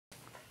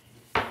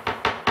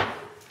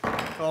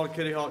Call the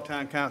Kitty Hawk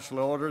Town Council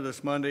to order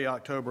this Monday,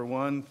 October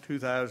 1,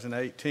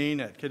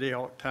 2018 at Kitty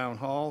Hawk Town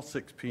Hall,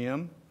 6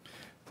 p.m.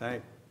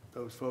 Thank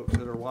those folks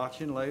that are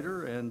watching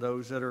later and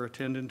those that are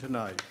attending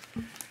tonight.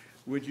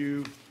 Would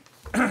you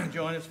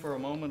join us for a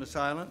moment of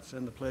silence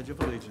and the Pledge of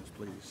Allegiance,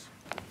 please?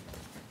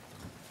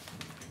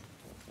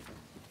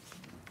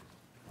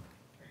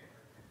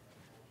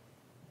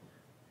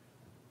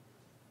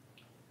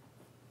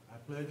 I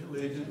pledge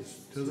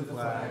allegiance to the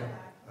flag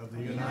of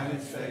the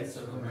United States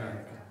of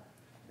America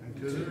and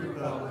to the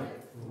republic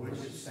for which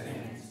it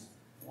stands,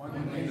 one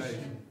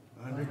nation,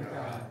 under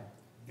God,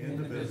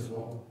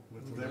 indivisible,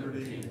 with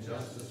liberty and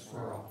justice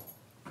for all.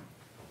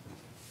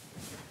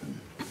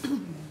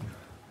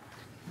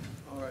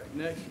 All right,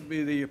 next would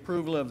be the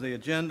approval of the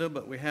agenda,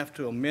 but we have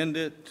to amend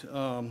it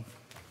to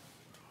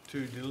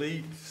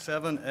delete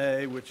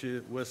 7A, which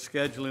was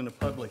scheduling a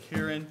public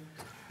hearing.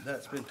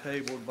 That's been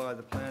tabled by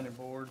the planning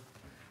board.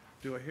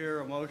 Do I hear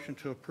a motion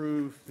to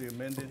approve the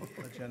amended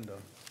agenda?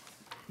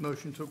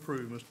 Motion to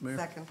approve, Mr. Mayor.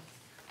 Second.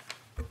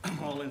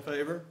 All in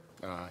favor?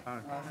 Aye.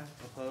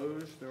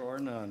 Opposed? There are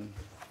none.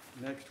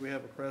 Next, we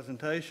have a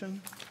presentation.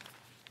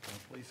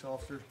 A police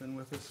officer's been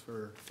with us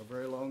for a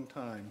very long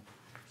time.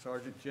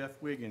 Sergeant Jeff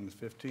Wiggins,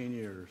 15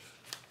 years.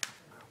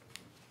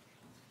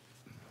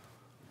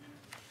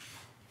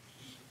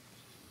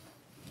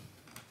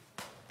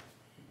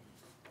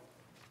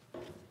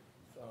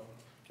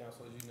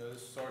 Council, as you know,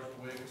 this is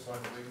Sergeant Wiggins.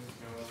 Sergeant Wiggins has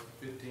been with us for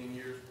 15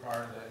 years.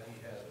 Prior to that, he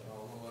had a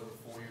little over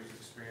 4 years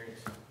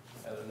experience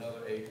at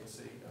another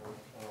agency.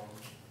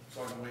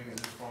 Sergeant Wiggins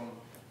is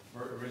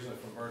originally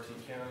from Bertie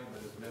County,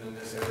 but has been in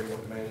this area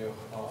with Manual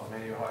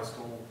High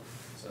School.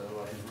 So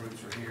his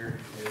roots are here.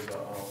 He has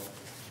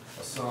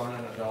a son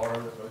and a daughter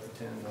that both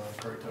attend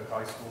Currituck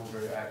High School,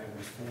 very active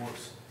in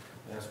sports.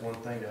 And that's one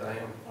thing that I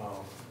am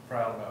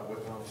proud about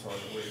with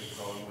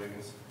Sergeant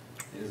Wiggins,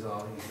 is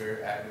he's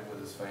very active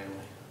with his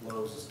family.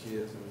 Loves his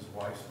kids and his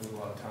wife, spends a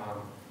lot of time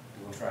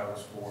doing travel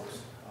sports,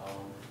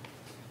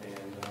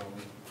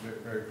 very,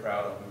 very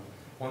proud of him.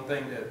 One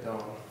thing that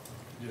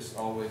just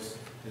always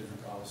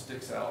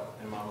sticks out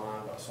in my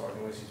mind about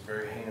Sergeant Wiggins, he's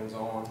very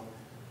hands-on.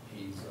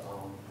 He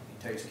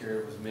takes care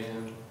of his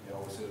men. He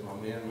always says, my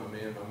men,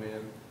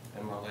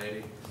 and my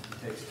lady.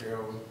 He takes care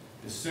of them.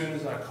 As soon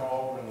as I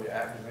called and we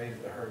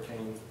activated our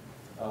hurricane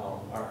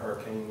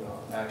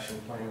action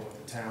plan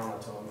with the town,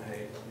 I told him,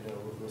 hey,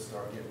 we'll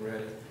start getting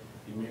ready.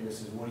 He immediately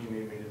says, what do you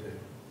need me to do?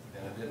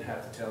 And I didn't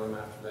have to tell him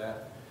after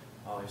that.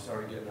 He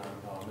started getting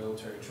our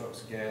military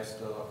trucks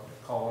gassed up,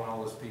 calling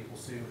all his people,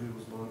 see who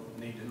was going to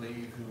need to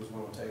leave, who was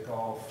going to take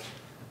off,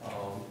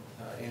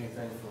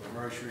 anything from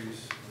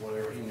groceries,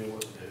 whatever, he knew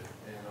what to do.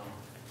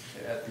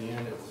 And at the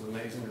end, it was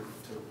amazing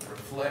to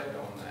reflect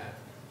on that.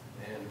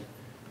 And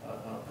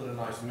put a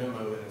nice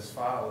memo in his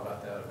file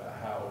about that, about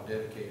how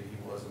dedicated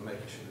he was in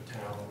making sure the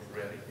town was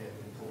ready and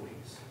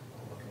employees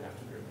looking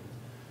after their needs.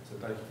 So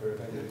thank you for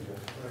everything,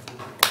 Jeff.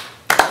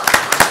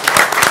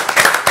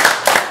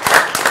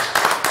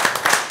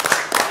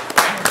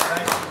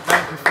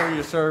 Thank you for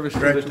your service to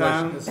the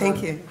town.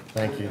 Thank you.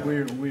 Thank you.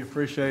 We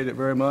appreciate it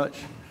very much.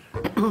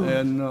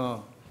 And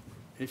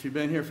if you've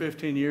been here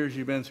 15 years,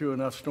 you've been through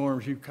enough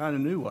storms, you kind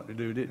of knew what to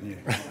do, didn't you?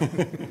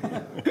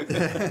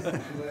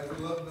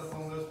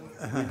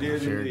 We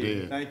did Sure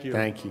indeed. did. Thank you.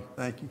 Thank you.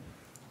 Thank you.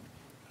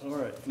 All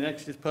right,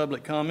 next is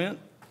public comment.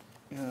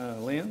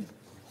 Lynn?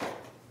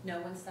 No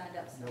one signed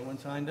up, sir. No one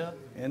signed up?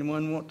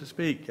 Anyone want to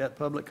speak at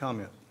public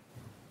comment?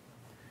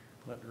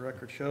 Let the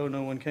record show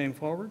no one came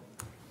forward.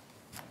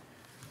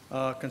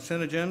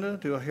 Consent agenda.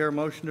 Do I hear a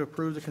motion to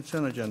approve the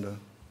consent agenda?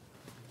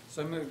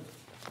 So moved.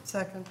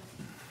 Second.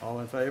 All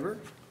in favor?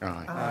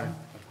 Aye.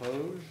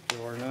 Opposed?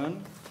 There are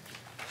none.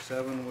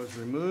 7 was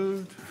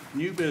removed.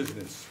 New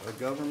business, a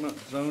government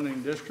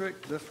zoning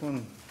district. This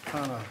one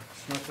kind of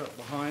snuck up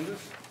behind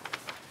us.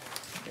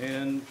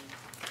 And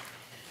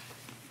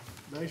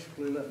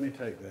basically, let me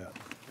take that.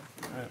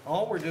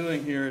 All we're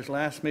doing here is,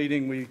 last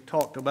meeting we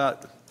talked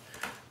about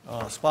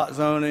spot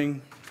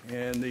zoning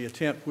and the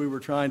attempt we were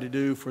trying to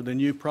do for the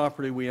new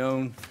property we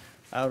own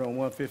out on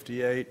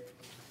 158.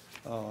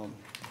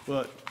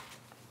 But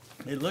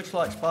it looks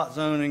like spot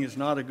zoning is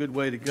not a good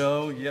way to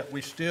go, yet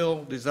we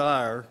still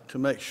desire to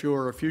make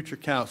sure a future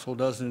council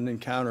doesn't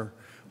encounter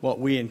what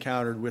we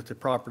encountered with the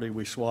property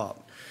we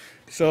swapped.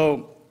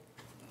 So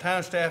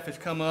town staff has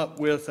come up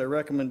with a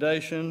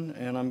recommendation,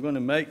 and I'm going to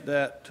make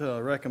that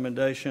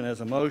recommendation as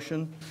a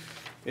motion.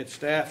 It's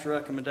staff's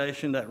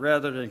recommendation that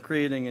rather than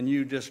creating a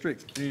new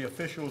district, the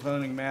official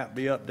zoning map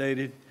be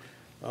updated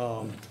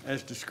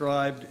as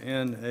described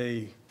in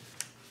a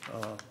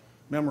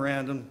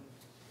memorandum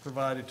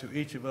provided to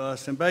each of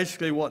us. And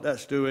basically what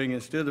that's doing,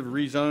 instead of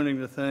rezoning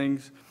the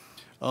things,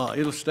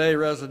 it'll stay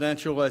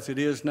residential as it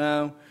is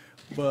now,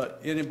 but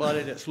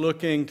anybody that's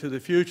looking to the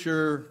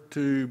future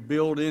to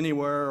build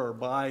anywhere or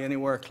buy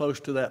anywhere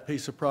close to that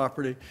piece of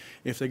property,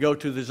 if they go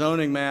to the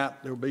zoning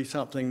map, there'll be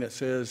something that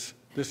says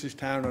this is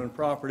town-owned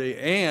property.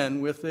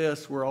 And with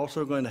this, we're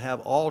also going to have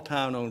all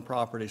town-owned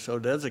property so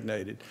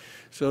designated,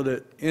 so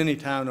that any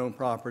town-owned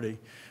property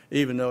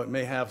even though it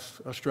may have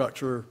a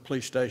structure,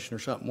 police station or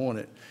something on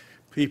it,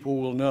 people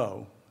will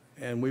know,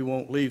 and we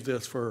won't leave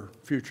this for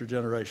future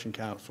generation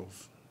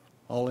councils.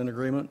 All in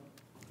agreement?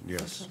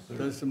 Yes.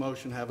 Does the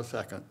motion have a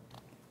second?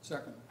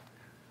 Second.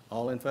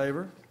 All in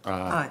favor?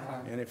 Aye.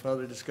 Any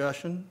further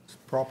discussion?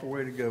 Proper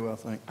way to go, I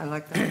think. I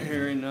like that.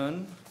 Hearing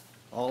none.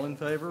 All in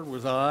favor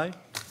was aye.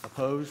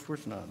 Opposed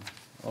was none.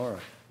 All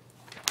right.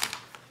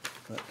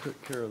 That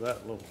took care of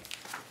that little.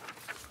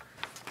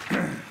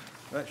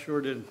 That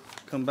sure did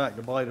come back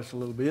to bite us a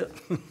little bit.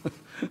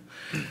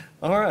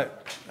 All right.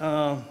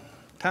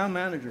 Town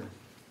manager.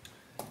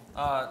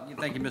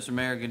 Thank you, Mr.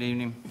 Mayor. Good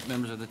evening,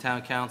 members of the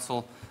town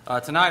council.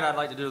 Tonight, I'd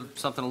like to do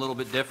something a little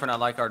bit different. I'd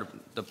like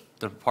the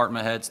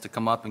department heads to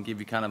come up and give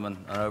you kind of an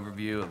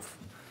overview of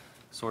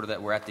sort of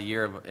that we're at the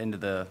year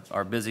into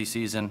our busy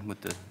season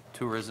with the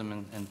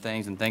tourism and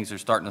things are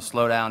starting to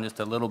slow down just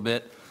a little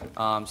bit.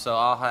 So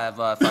I'll have,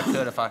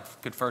 if I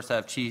could first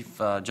have Chief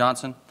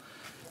Johnson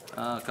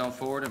come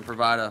forward and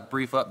provide a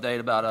brief update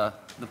about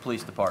the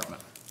police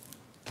department.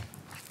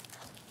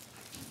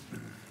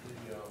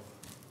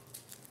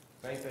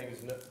 Main thing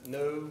is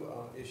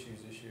no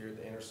issues this year at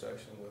the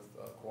intersection with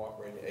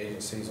cooperating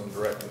agencies on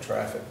directing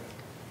traffic.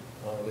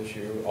 This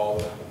year, all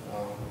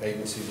the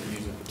agencies that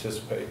usually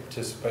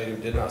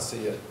participated did not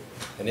see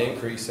an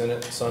increase in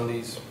it.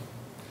 Sundays,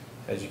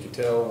 as you can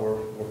tell,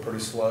 we're pretty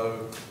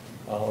slow.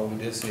 We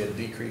did see a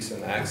decrease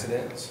in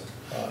accidents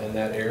in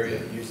that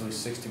area. Usually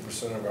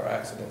 60% of our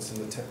accidents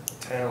in the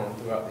town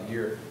throughout the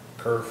year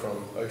occur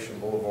from Ocean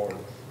Boulevard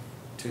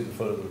to the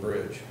foot of the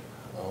bridge.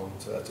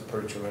 So that's a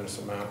pretty tremendous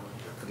amount.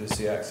 We did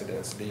see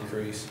accidents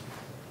decrease.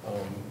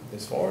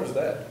 As far as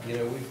that, you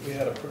know, we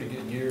had a pretty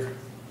good year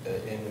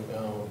in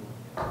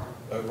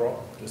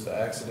overall, just the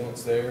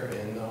accidents there,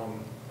 and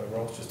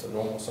overall it's just a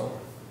normal summer.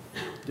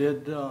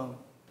 Did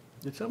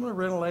some of the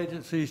rental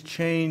agencies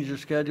change their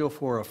schedule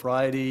for a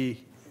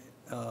Friday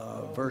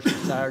versus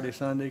Saturday,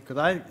 Sunday? Because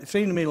it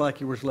seemed to me like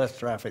there was less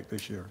traffic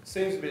this year.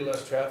 Seems to be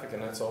less traffic,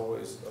 and that's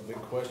always a big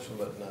question,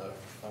 but no.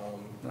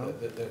 No?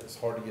 That's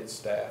hard to get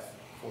staff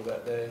for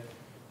that day.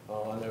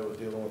 I know with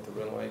dealing with the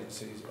rental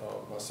agencies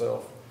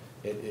myself,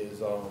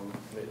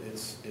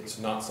 it's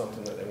not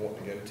something that they want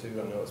to go to.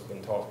 I know it's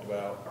been talked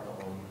about.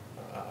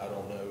 I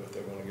don't know if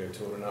they're going to go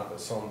to it or not, but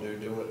some do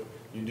it.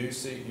 You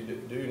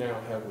do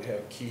now we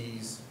have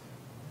Keys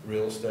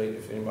Real Estate.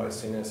 If anybody's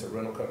seen this, a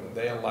rental company,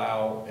 they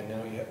allow, and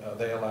now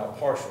they allow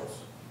partials,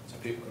 so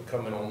people can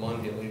come in on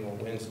Monday and leave on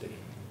Wednesday.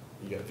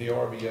 You got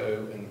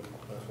VRBO, and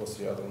what's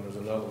the other one? There's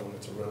another one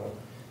that's a rental.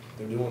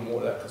 They're doing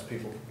more of that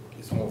because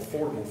it's more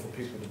affordable for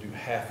people to do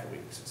half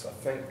weeks. So I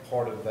think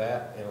part of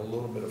that and a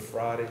little bit of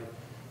Friday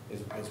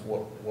is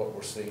what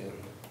we're seeing.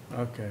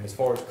 Okay. As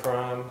far as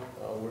crime,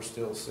 we're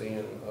still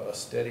seeing a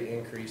steady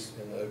increase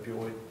in the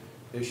opioid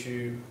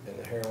issue and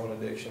the heroin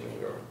addiction.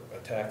 We are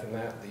attacking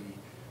that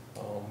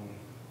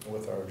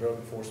with our drug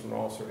enforcement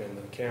officer in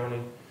the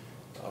county.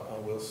 I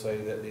will say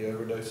that the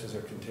overdoses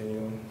are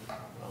continuing.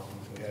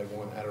 We had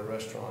one at a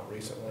restaurant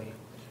recently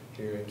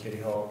here in Kitty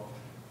Hawk.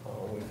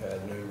 We've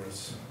had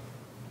numerous.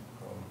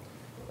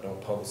 I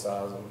don't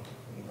publicize them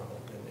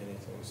in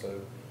anything,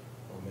 so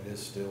it is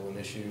still an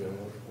issue, and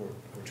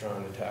we're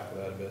trying to tackle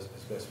that as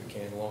best we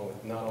can, along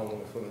with not only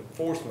with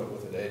enforcement,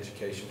 with the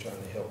education, trying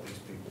to help these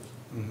people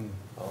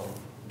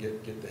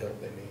get the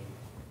help they need.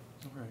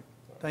 All right.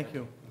 Thank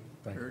you.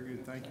 Very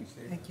good, thank you.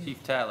 Thank you.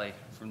 Chief Talley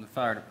from the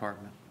fire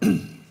department.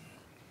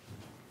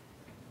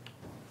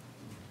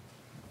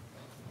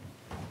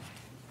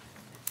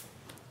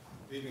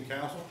 Evening,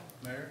 Council,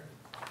 Mayor.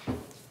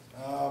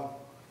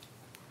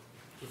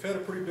 We've had a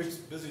pretty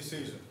busy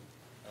season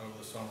over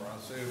the summer.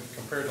 I'd say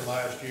compared to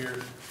last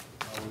year,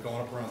 we've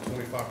gone up around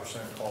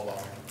 25% call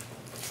volume,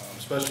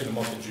 especially in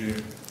the month of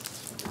June.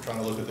 We're trying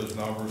to look at those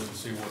numbers and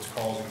see what's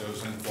causing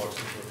those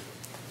influxes.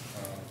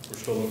 We're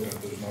still looking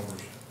at those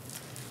numbers.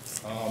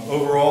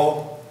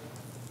 Overall,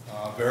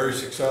 very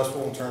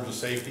successful in terms of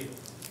safety.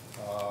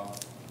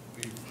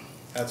 We've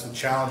had some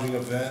challenging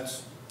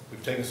events.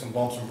 We've taken some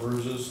bumps and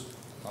bruises,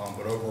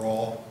 but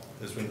overall,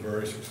 it's been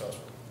very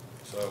successful.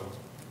 So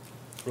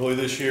really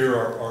this year,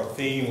 our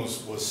theme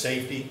was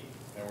safety,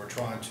 and we're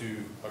trying to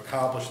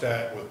accomplish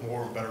that with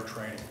more and better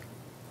training.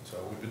 So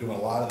we've been doing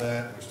a lot of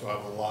that, and we still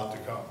have a lot to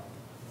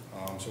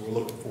come. So we're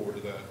looking forward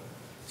to that.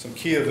 Some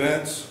key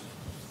events.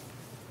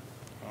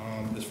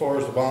 As far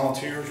as the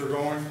volunteers are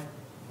going,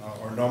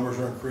 our numbers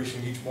are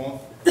increasing each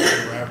month.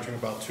 We're averaging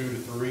about 2 to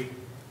 3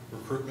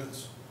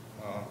 recruitments,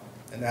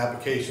 and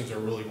applications are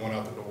really going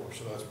out the door,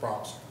 so that's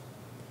promising.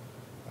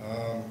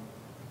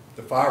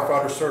 The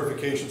firefighter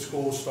certification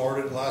school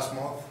started last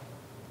month.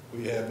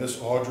 We have Miss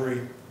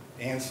Audrey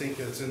Ansink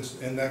that's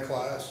in that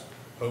class.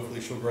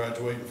 Hopefully she'll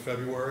graduate in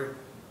February.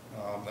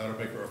 That'll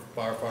make her a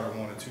firefighter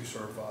 1 and 2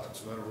 certified,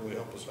 so that'll really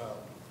help us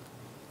out.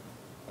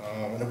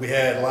 And then we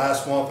had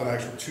last month an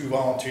actual 2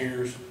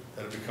 volunteers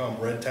that have become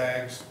red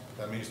tags.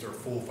 That means they're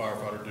full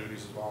firefighter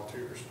duties as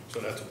volunteers, so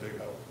that's a big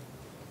help.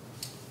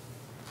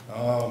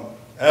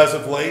 As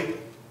of late,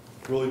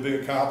 really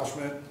big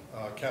accomplishment,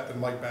 Captain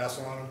Mike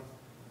Bassalone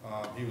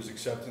He was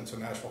accepted into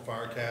National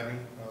Fire Academy,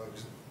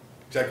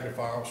 Executive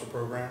Fire Officer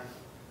Program.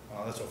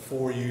 That's a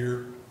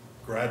 4-year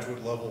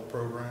graduate level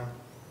program,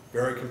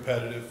 very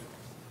competitive.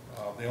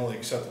 They only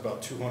accept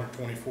about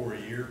 224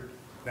 a year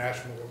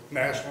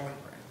nationally.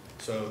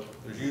 So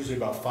there's usually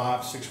about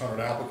 500-600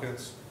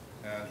 applicants,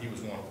 and he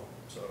was one of them.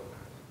 So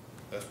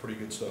that's pretty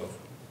good stuff.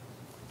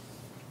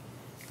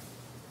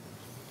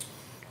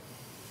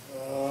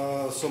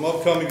 Some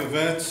upcoming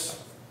events.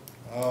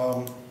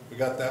 We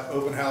got that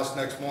open house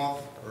next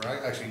month, or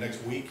actually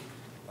next week,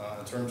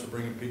 in terms of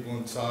bringing people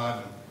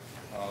inside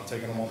and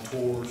taking them on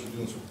tours and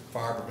doing some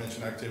fire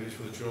prevention activities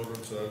for the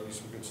children, so there'll be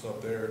some good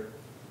stuff there.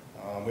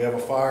 We have a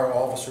fire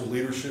officer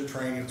leadership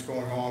training that's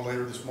going on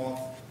later this month.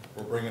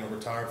 We're bringing a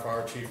retired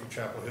fire chief from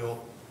Chapel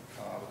Hill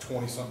with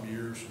 20-something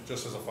years,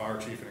 just as a fire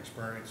chief and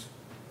experience,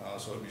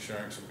 so he'll be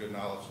sharing some good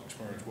knowledge and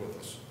experience with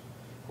us.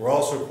 We're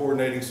also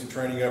coordinating some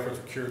training efforts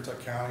with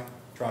Currituck County,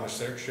 trying to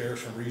share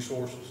some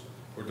resources.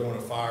 We're doing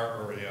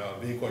a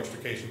vehicle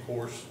extrication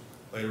course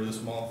later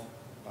this month.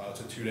 It's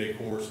a 2-day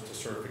course, it's a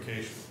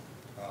certification.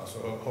 So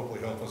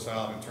hopefully help us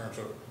out in terms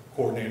of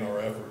coordinating our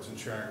efforts and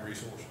sharing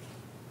resources.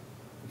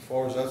 As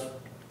far as that's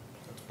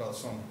about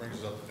something that brings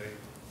us up to date.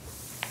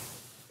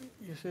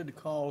 You said the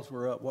calls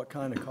were up. What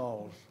kind of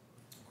calls?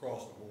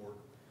 Across the board.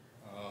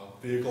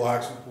 Vehicle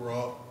accidents were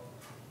up.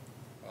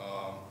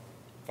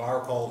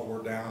 Fire calls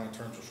were down in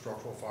terms of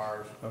structural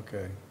fires.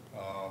 Okay.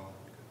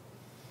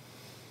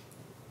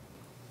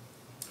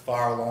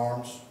 Fire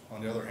alarms,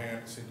 on the other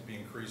hand, seem to be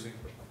increasing.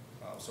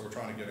 So we're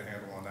trying to get a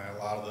handle on that. A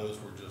lot of those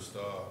were just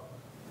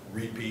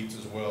repeats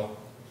as well.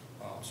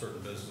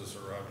 Certain businesses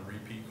are having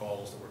repeat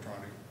calls that we're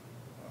trying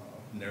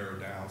to narrow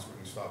down so we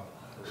can stop.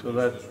 So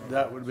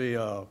that would be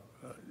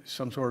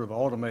some sort of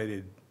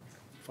automated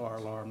fire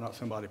alarm, not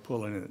somebody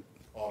pulling it.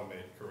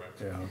 Automated,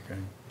 correct. Yeah, okay.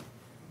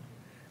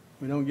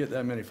 We don't get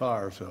that many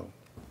fires, so.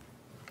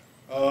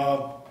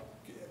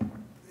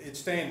 It's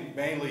staying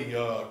mainly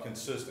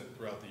consistent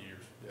throughout the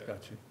years. Yeah.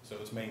 Gotcha. So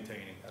it's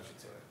maintaining, I should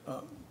say.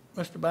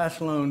 Mr.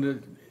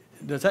 Basilone,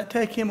 does that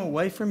take him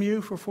away from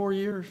you for 4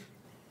 years?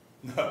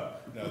 No,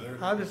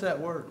 How does that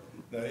work?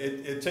 no,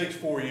 it takes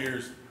 4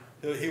 years.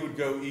 He would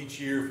go each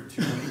year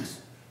for 2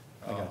 weeks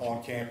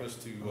on campus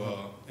to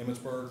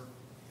Emmitsburg.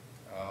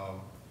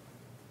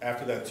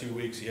 After that 2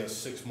 weeks, he has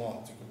 6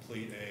 months to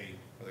complete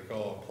what they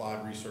call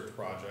applied research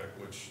project,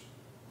 which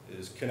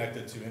is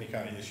connected to any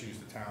kind of issues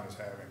the town is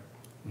having.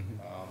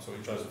 So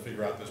he tries to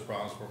figure out those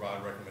problems,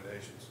 provide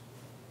recommendations.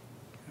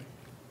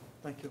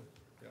 Thank you.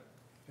 Yeah.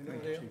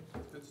 Anybody else?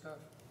 Good stuff.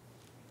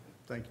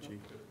 Thank you, Chief.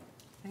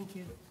 Thank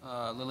you.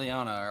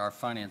 Liliana, our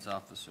finance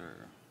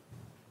officer.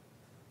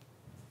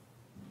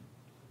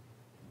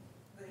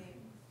 Good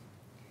evening.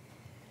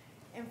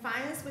 In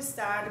finance, we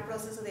started the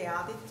process of the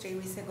audit 3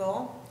 weeks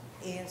ago,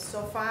 and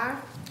so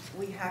far,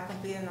 we have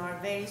completed our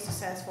very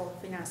successful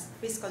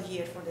fiscal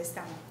year for this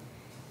town.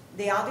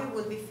 The audit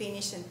will be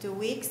finished in 2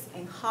 weeks,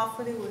 and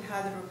hopefully we'll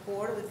have a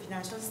report with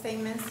financial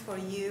statements for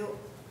you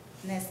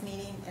next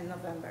meeting in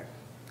November.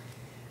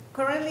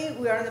 Currently,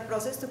 we are in the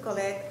process to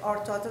collect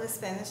our total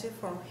expenditure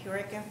from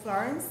Hurricane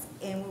Florence,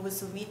 and we will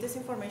submit this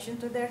information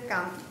to their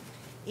county.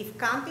 If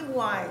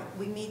county-wide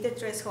we meet the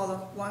threshold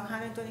of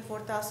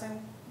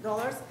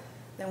 $124,000,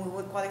 then we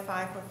would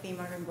qualify for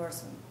FEMA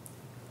reimbursement.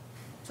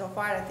 So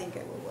far, I think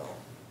we will.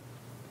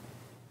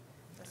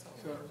 That's all.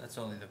 That's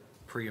only the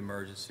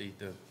pre-emergency,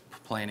 the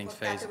planning For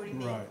phase. category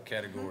B. Right.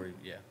 Category,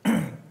 yeah.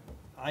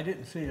 I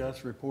didn't see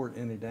us report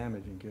any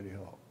damage in Kitty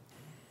Hawk.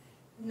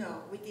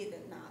 No, we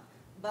did not.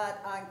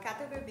 But on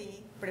category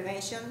B,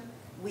 prevention,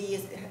 we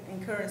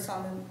incur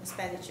some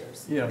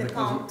expenditures. Yeah, The because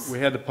pumps, we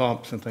had the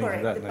pumps and things of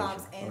that correct, nature. the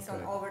pumps and some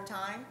Okay.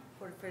 overtime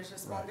for the first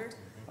responders.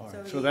 All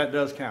right. we- So that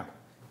does count.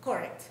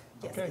 Correct,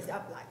 yes, Okay. it's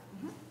applied.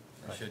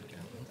 It should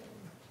count.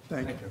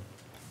 Thank you.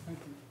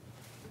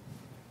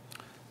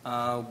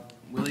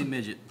 Willie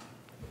Midget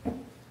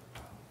from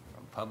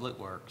Public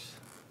Works.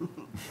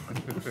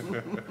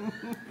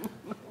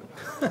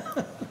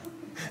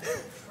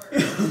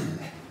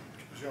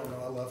 As y'all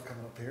know, I love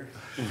coming up here.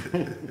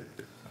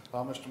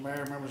 Mr.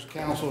 Mayor, members of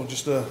council,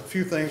 just a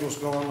few things was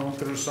going on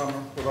through the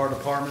summer with our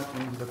department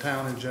and the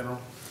town in general.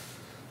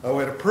 We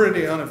had a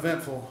pretty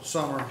uneventful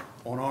summer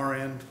on our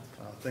end.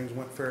 Things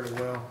went fairly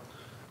well.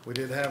 We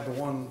did have the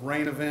one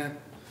rain event,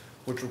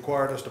 which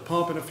required us to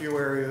pump in a few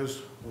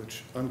areas,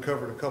 which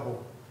uncovered a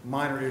couple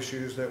minor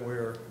issues that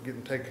we're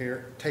getting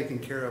taken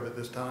care of at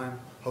this time,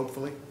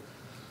 hopefully.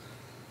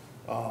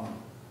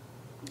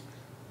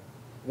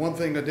 One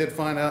thing I did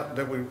find out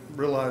that we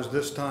realized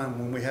this time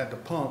when we had to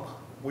pump,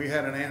 we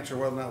had an answer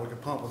whether or not we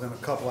could pump within a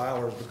couple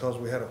hours because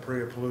we had a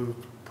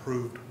pre-approved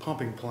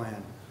pumping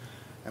plan.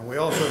 And we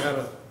also had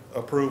a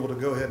approval to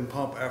go ahead and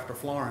pump after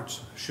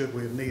Florence should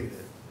we have needed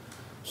it.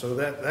 So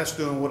that's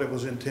doing what it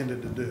was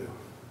intended to do.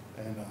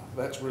 And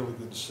that's really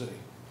good to see.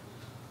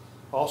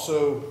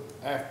 Also,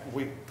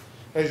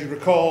 as you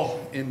recall,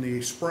 in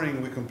the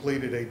spring, we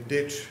completed a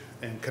ditch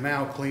and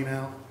canal clean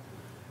out.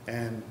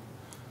 And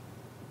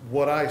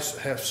what I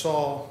have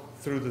saw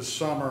through the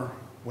summer,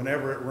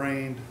 whenever it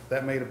rained,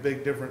 that made a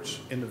big difference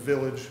in the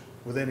village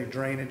with any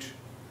drainage.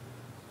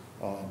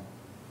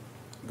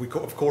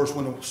 Of course,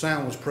 when the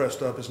sound was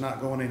pressed up, it's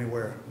not going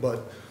anywhere,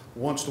 but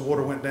once the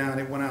water went down,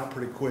 it went out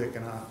pretty quick,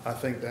 and I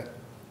think that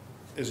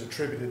is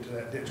attributed to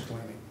that ditch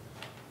cleaning.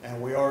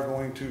 And we are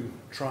going to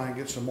try and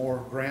get some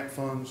more grant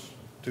funds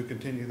to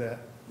continue that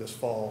this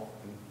fall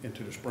and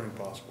into the spring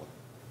possibly.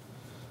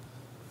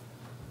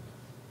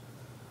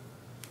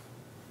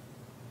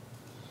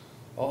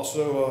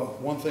 Also,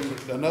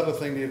 another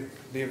thing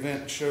the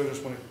event showed us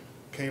when it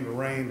came to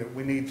rain, that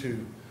we need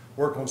to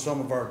work on some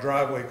of our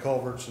driveway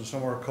culverts and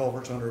some of our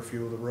culverts under a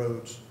few of the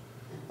roads.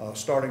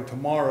 Starting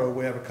tomorrow,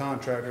 we have a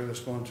contractor that's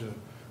going to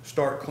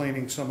start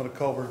cleaning some of the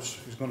culverts.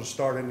 He's going to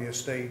start in the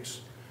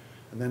estates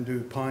and then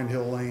do Pine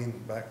Hill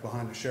Lane back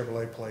behind the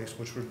Chevrolet place,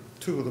 which were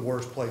two of the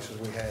worst places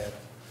we had.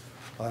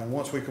 And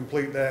once we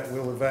complete that,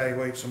 we'll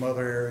evaluate some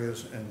other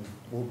areas and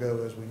we'll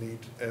go as we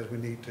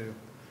need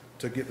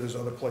to get those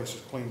other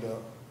places cleaned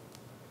up.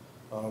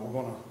 We're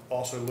going to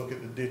also look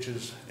at the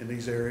ditches in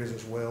these areas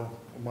as well.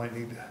 We might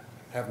need to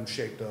have them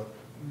shaped up.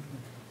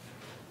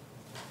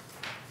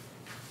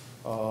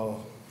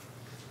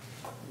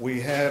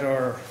 We had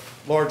our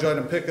large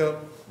item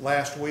pickup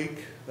last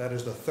week. That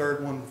is the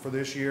third one for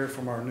this year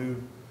from our new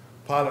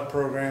pilot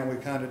program we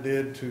kind of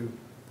did to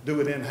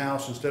do it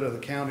in-house instead of the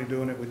county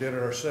doing it. We did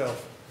it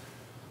ourselves.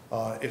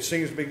 It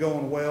seems to be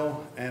going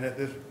well, and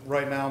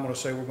right now I'm going to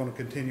say we're going to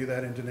continue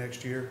that into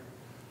next year.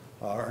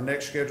 Our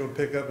next scheduled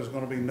pickup is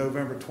going to be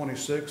November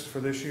 26th for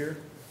this year.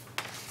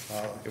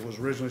 It was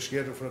originally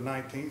scheduled for the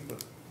 19th,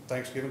 but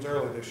Thanksgiving's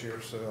early this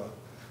year, so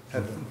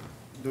had to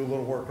do a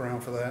little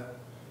workaround for that.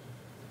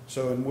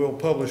 So, and we'll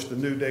publish the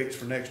new dates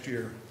for next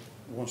year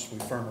once we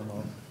firm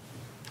them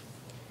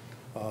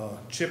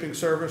up. Chipping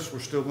service, we're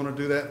still going to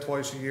do that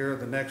twice a year.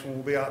 The next one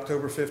will be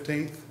October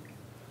 15th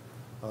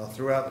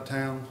throughout the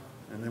town,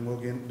 and then we'll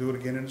do it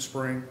again in the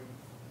spring.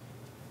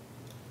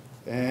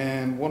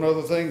 And one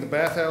other thing, the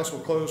bathhouse will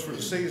close for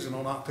the season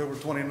on October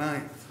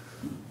 29th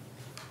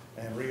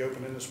and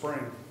reopen in the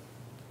spring.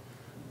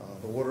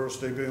 The water will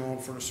still be on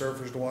for the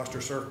surfers to wash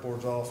their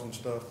surfboards off and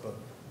stuff, but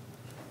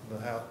the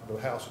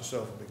house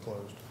itself will be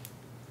closed.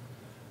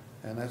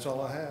 And that's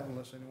all I have,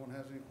 unless anyone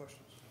has any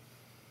questions.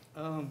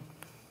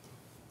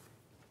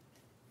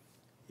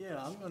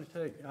 Yeah,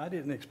 I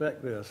didn't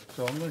expect this,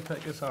 so I'm going to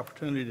take this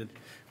opportunity to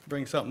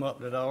bring something up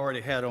that I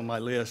already had on my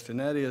list,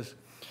 and that is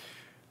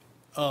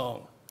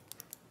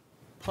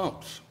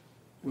pumps.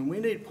 When we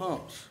need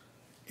pumps,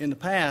 in the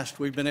past,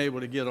 we've been able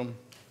to get them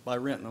by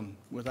renting them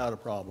without a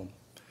problem.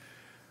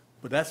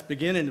 But that's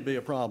beginning to be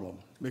a problem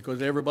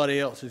because everybody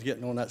else is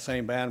getting on that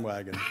same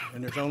bandwagon,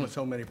 and there's only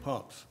so many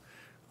pumps.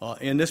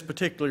 In this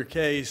particular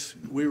case,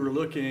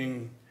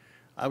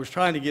 I was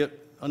trying to get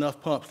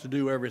enough pumps to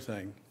do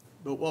everything.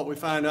 But what we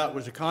found out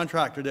was the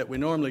contractor that we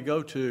normally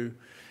go to,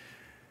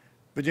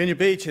 Virginia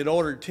Beach, had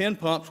ordered 10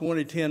 pumps,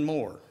 wanted 10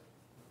 more.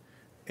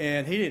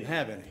 And he didn't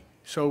have any.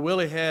 So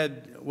Willie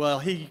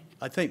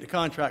I think the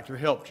contractor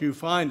helped you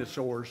find a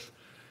source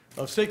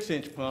of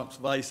 6-inch pumps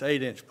versus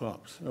 8-inch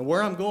pumps. And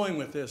where I'm going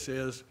with this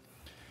is,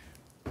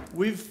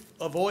 we've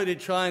avoided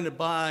trying to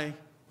buy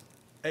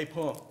a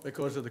pump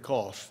because of the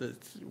cost.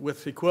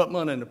 With the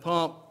equipment and the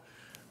pump,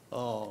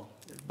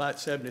 it's about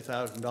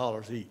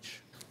 $70,000 each.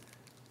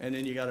 And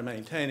then you got to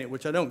maintain it,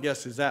 which I don't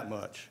guess is that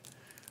much.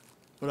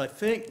 But I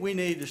think we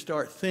need to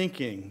start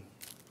thinking,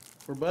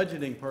 for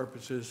budgeting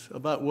purposes,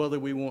 about whether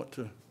we want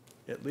to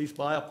at least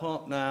buy a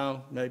pump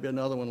now, maybe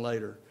another one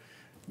later.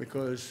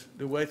 Because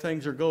the way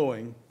things are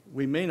going,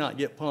 we may not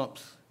get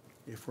pumps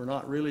if we're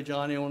not really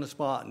Johnny on the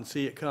spot and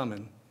see it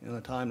coming in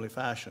a timely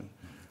fashion.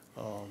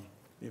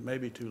 It may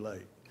be too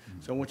late.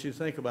 So I want you to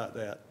think about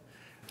that,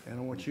 and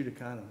I want you to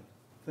kind of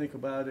think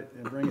about it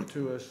and bring it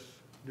to us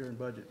during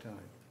budget time.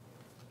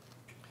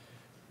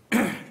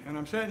 And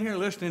I'm sitting here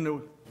listening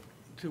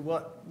to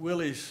what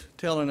Willie's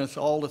telling us,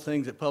 all the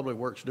things that Public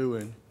Works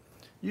doing.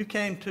 You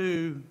came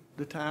to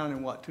the town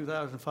in what,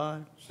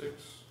 2005?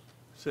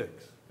 Six,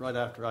 right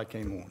after I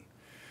came on.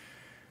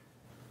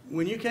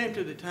 When you came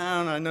to the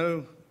town, I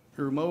know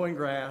you were mowing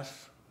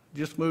grass,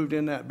 just moved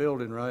in that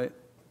building, right?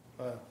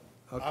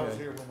 I was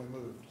here when we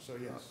moved, so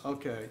yes.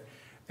 Okay.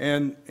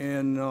 And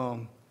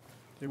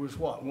there was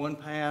what, one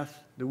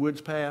path, the Woods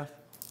Path?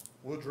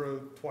 Woods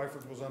Road,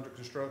 Twyford was under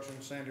construction,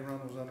 Sandy Run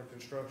was under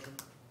construction.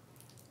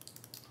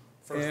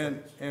 First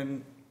phase.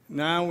 And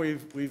now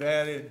we've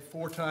added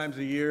 4 times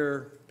a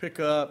year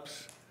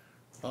pickups.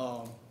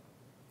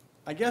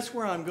 I guess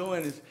where I'm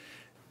going is,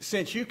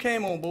 since you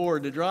came on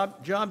board, the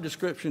job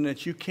description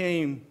that you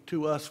came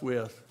to us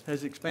with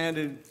has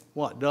expanded,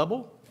 what,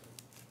 double?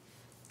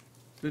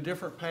 The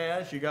different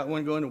paths, you got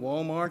one going to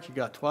Walmart, you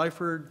got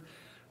Twyford.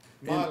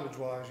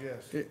 Mileage-wise,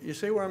 yes. You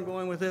see where I'm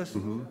going with this?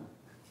 Mm-hmm.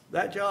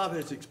 That job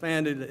has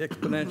expanded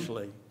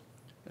exponentially.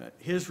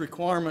 His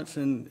requirements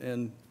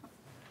and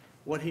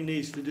what he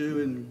needs to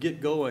do and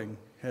get going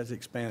has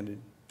expanded.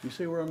 You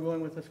see where I'm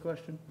going with this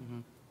question?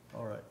 Mm-hmm.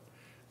 All right.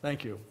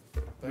 Thank you.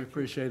 We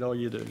appreciate all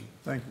you do.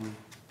 Thank you.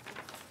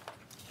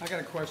 I got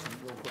a question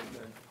real quick,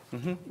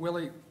 Doug.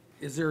 Willie,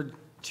 is there a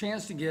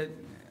chance to get,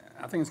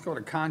 I think it's called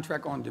a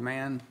contract on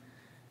demand,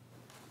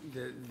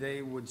 that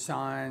they would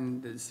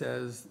sign that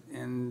says,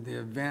 in the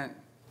event,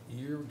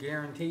 you're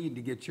guaranteed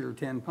to get your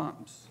 10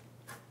 pumps?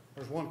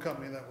 There's one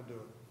company that will do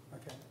it.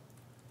 Okay.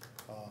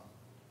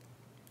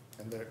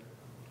 And they're,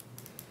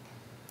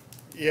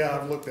 yeah,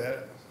 I've looked at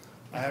it.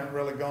 I haven't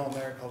really gone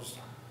there because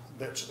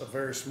that's a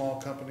very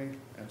small company,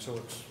 and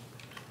so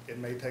it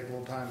may take a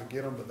little time to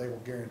get them, but they will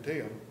guarantee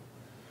them.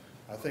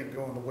 I think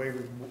going the way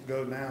we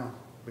go now,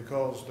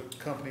 because the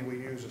company we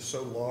use is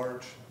so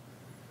large,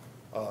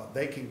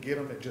 they can get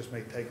them, it just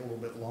may take a little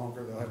bit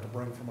longer. They'll have to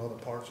bring them from other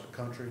parts of the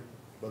country,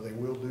 but they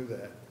will do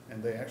that.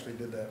 And they actually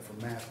did that for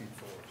Matthew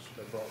for us.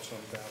 They brought some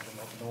down from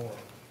up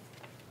north.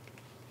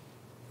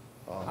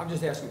 I'm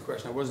just asking a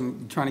question. I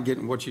wasn't trying to get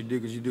in what you do,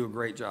 because you do a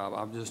great job.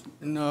 I'm just,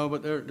 No,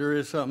 but there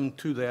is something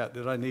to that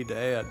I need to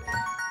add.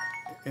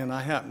 And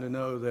I happen to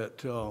know that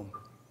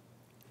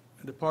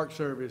the Park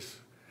Service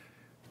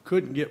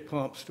couldn't get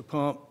pumps to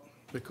pump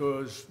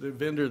because the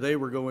vendor they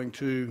were going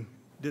to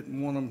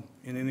didn't want them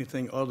in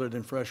anything other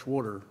than fresh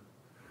water.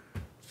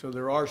 So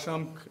there are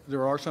some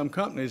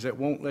companies that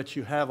won't let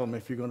you have them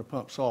if you're going to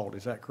pump salt.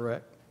 Is that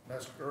correct?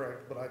 That's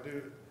correct, but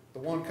the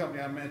one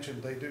company I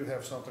mentioned, they do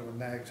have something with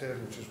Nag's Head,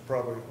 which is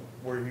probably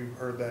where you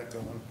heard that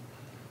going.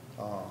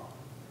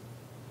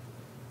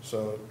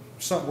 So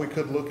something we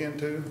could look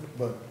into,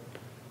 but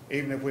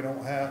even if we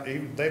don't have,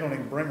 even, they don't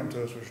even bring them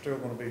to us, we're still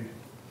gonna be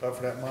up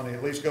for that money.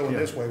 At least going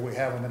this way, we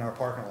have them in our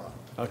parking lot.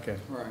 Okay,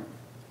 right.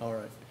 all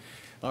right.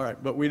 All right,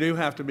 but we do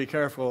have to be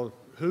careful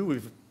who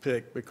we've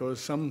picked because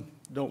some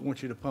don't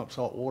want you to pump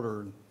salt water,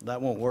 and that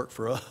won't work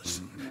for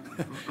us.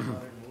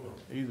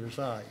 Either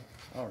side.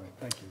 All right,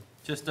 thank you.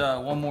 Just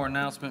one more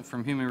announcement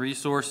from Human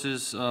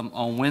Resources.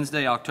 On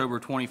Wednesday, October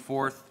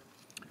 24th,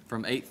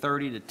 from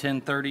 8:30 to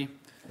 10:30,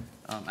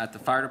 at the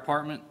fire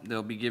department,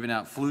 they'll be giving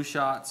out flu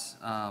shots,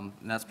 and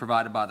that's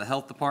provided by the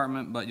health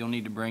department, but you'll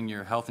need to bring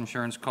your health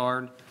insurance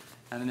card.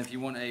 And then if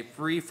you want a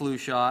free flu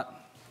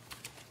shot,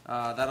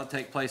 that'll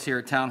take place here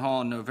at Town Hall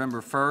on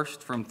November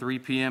 1st from 3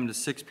 p.m. to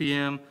 6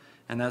 p.m.,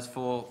 and that's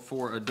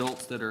for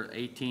adults that are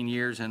 18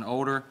 years and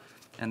older,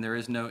 and there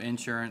is no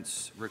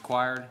insurance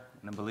required,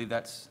 and I believe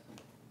that's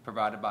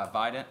provided by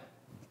Vidant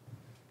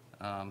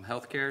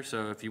Healthcare.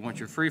 So if you want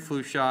your free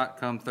flu shot,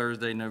 come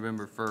Thursday,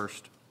 November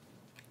 1st,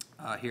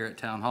 here at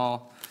Town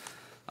Hall.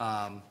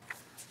 That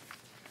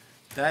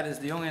is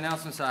the only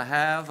announcements I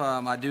have.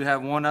 I do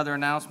have one other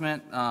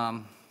announcement.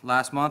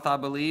 Last month, I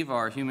believe,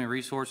 our Human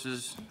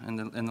Resources, in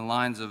the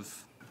lines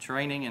of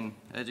training and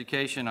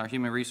education, our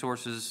Human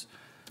Resources,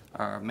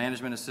 our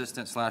Management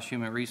Assistant /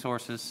 Human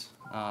Resources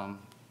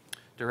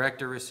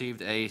Director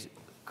received a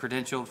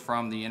credential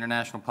from the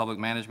International Public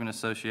Management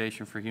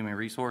Association for Human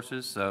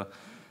Resources, so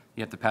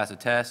you have to pass a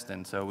test,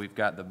 and so we've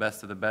got the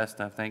best of the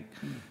best, I think,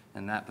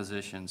 in that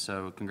position.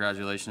 So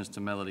congratulations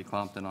to Melody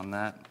Clompton on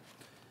that.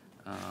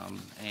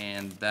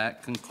 And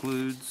that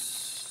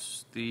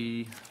concludes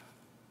the,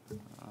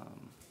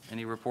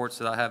 any reports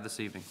that I have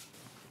this evening.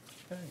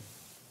 Okay.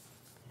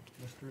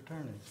 Mr.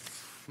 Attorney.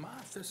 My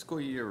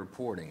fiscal year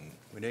reporting,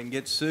 we didn't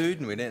get sued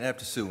and we didn't have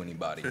to sue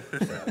anybody.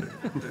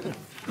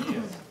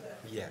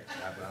 Yeah,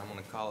 but I'm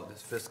gonna call it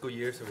this fiscal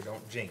year so we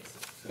don't jinx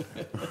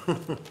it.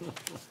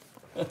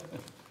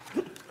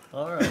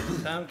 All right,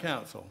 Town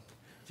Council.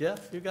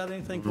 Jeff, you got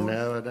anything for us?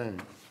 No, I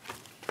don't.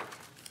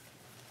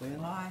 Lynn?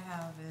 All I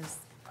have is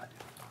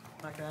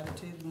my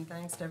gratitude and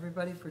thanks to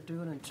everybody for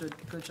doing a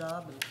good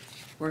job and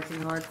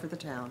working hard for the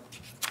town.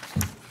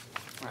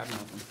 I have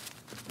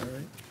nothing. All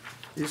right.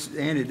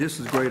 Andy, this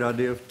is a great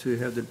idea to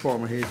have the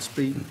department head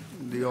speak.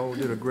 They all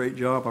did a great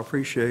job. I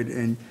appreciate it.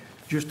 And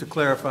just to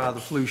clarify, the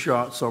flu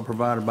shots are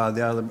provided by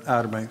the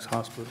Outer Banks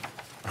Hospital.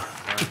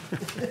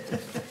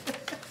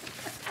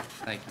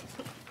 Thank you.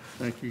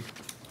 Thank you.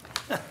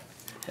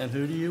 And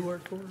who do you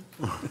work for?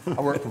 I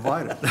work for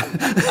Vidant.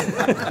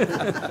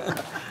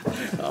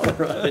 All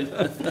right.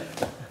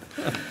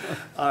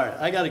 All right,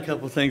 I got a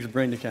couple of things to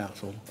bring to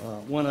council.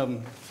 One of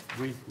them,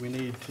 we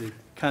need to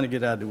kind of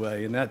get out of the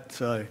way, and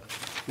that's,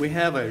 we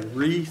have a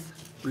wreath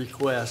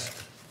request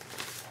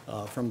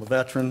from a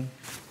veteran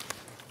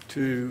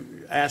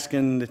to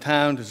asking the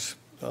town to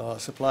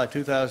supply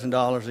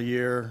 $2,000 a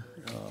year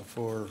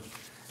for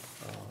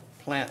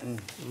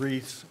planting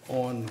wreaths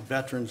on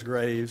veterans'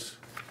 graves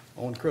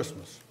on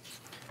Christmas.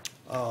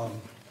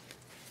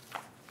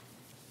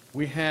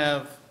 We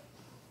have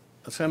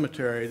a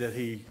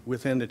cemetery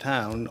within the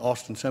town,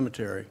 Austin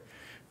Cemetery,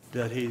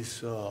 that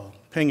he's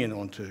pinging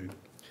onto.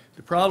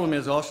 The problem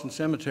is Austin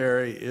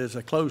Cemetery is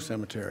a closed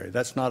cemetery.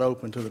 That's not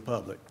open to the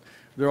public.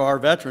 There are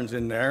veterans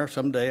in there.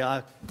 Someday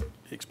I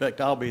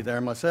expect I'll be there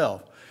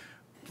myself.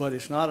 But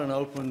it's not an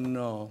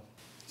open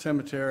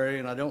cemetery,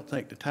 and I don't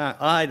think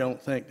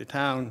the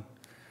town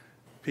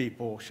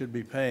people should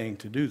be paying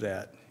to do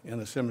that in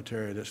a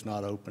cemetery that's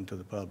not open to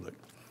the public.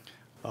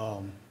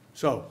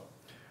 So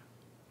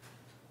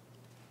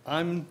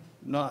I'm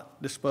not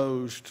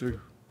disposed to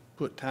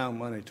put town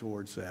money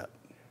towards that.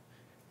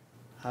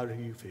 How do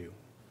you feel?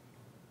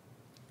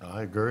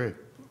 I agree.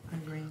 I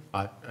agree.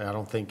 I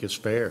don't think it's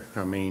fair.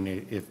 I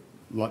mean, if,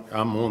 like,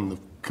 I'm on the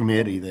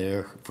committee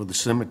there for the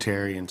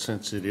cemetery, and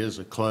since it is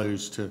a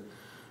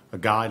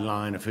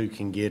guideline of who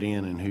can get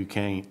in and who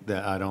can't,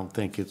 that I don't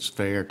think it's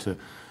fair to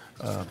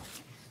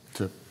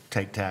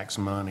take tax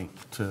money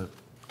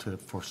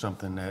for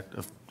something that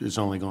is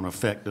only going to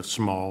affect a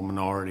small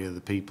minority of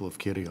the people of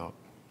Kitty Hawk.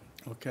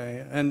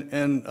 Okay,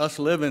 and us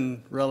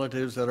living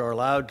relatives that are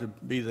allowed to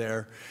be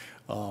there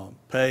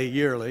pay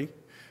yearly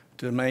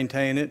to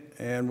maintain it,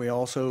 and we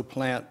also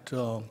plant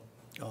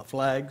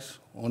flags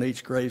on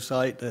each grave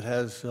site that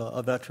has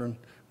a veteran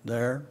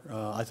there.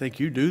 I think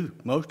you do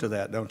most of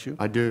that, don't you?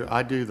 I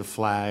do the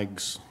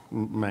flags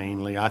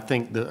mainly. I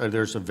think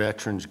there's a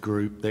veterans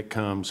group that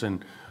comes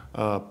and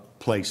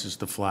places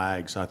the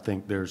flags. I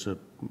think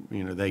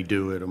they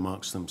do it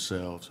amongst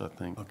themselves, I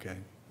think. Okay,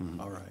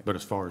 all right. But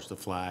as far as the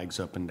flags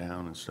up and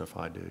down and stuff,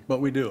 I do. But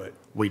we do it.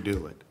 We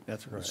do it.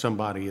 That's right.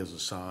 Somebody is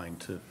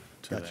assigned to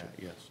Gotcha. that,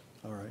 yes.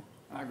 All right,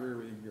 I agree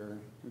with you, Gary.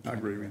 I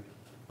agree with you.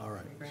 all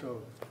right.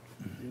 So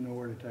you know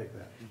where to take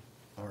that.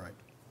 All right,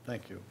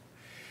 thank you.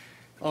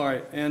 All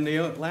right, and the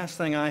last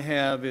thing I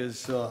have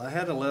is, I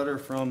had a letter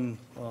from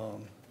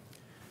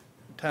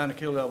Town of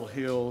Kill Devil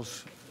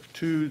Hills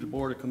to the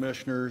Board of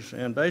Commissioners,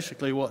 and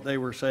basically what they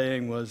were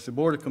saying was the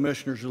Board of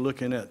Commissioners are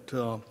looking at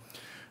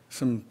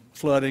some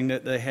flooding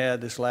that they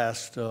had this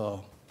last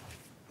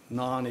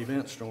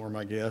non-event storm,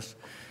 I guess.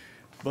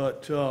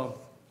 But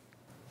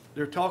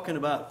they're talking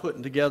about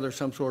putting together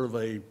some sort of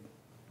a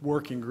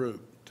working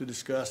group to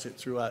discuss it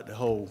throughout the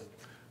whole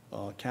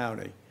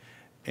county.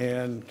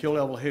 And Kill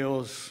Devil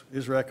Hills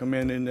is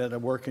recommending that a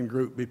working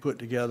group be put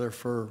together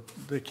for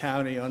the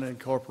county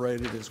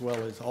unincorporated as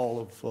well as all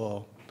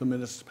of the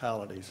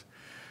municipalities.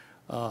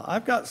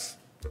 I've got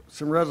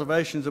some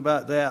reservations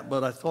about that,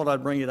 but I thought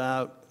I'd bring it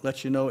out,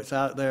 let you know it's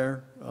out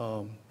there.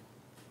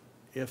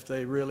 If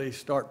they really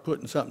start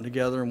putting something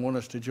together and want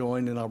us to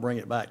join, then I'll bring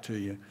it back to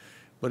you.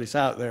 But it's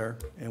out there,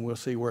 and we'll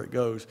see where it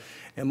goes.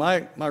 And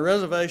my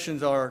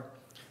reservations are,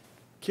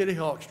 Kitty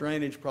Hawk's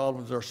drainage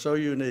problems are so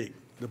unique.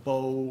 The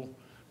bowl,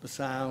 the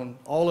sound,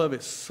 all of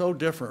it's so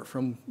different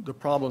from the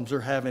problems they're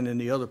having in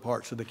the other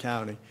parts of the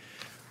county.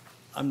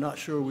 I'm not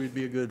sure we'd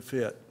be a good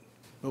fit,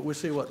 but we'll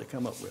see what they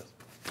come up with.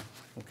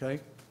 Okay?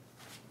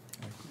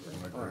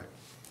 All right.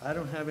 I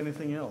don't have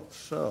anything else,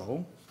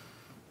 so,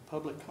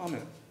 public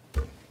comment.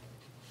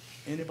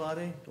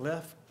 Anybody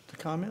left to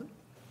comment?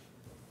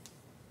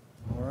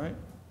 All right.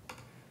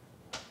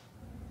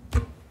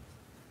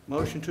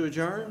 Motion to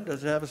adjourn,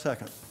 does it have a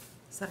second?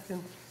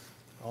 Second.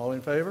 All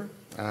in favor?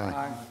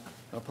 Aye.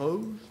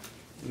 Opposed?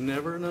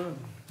 Never none.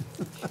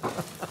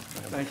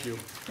 Thank you.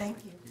 Thank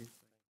you.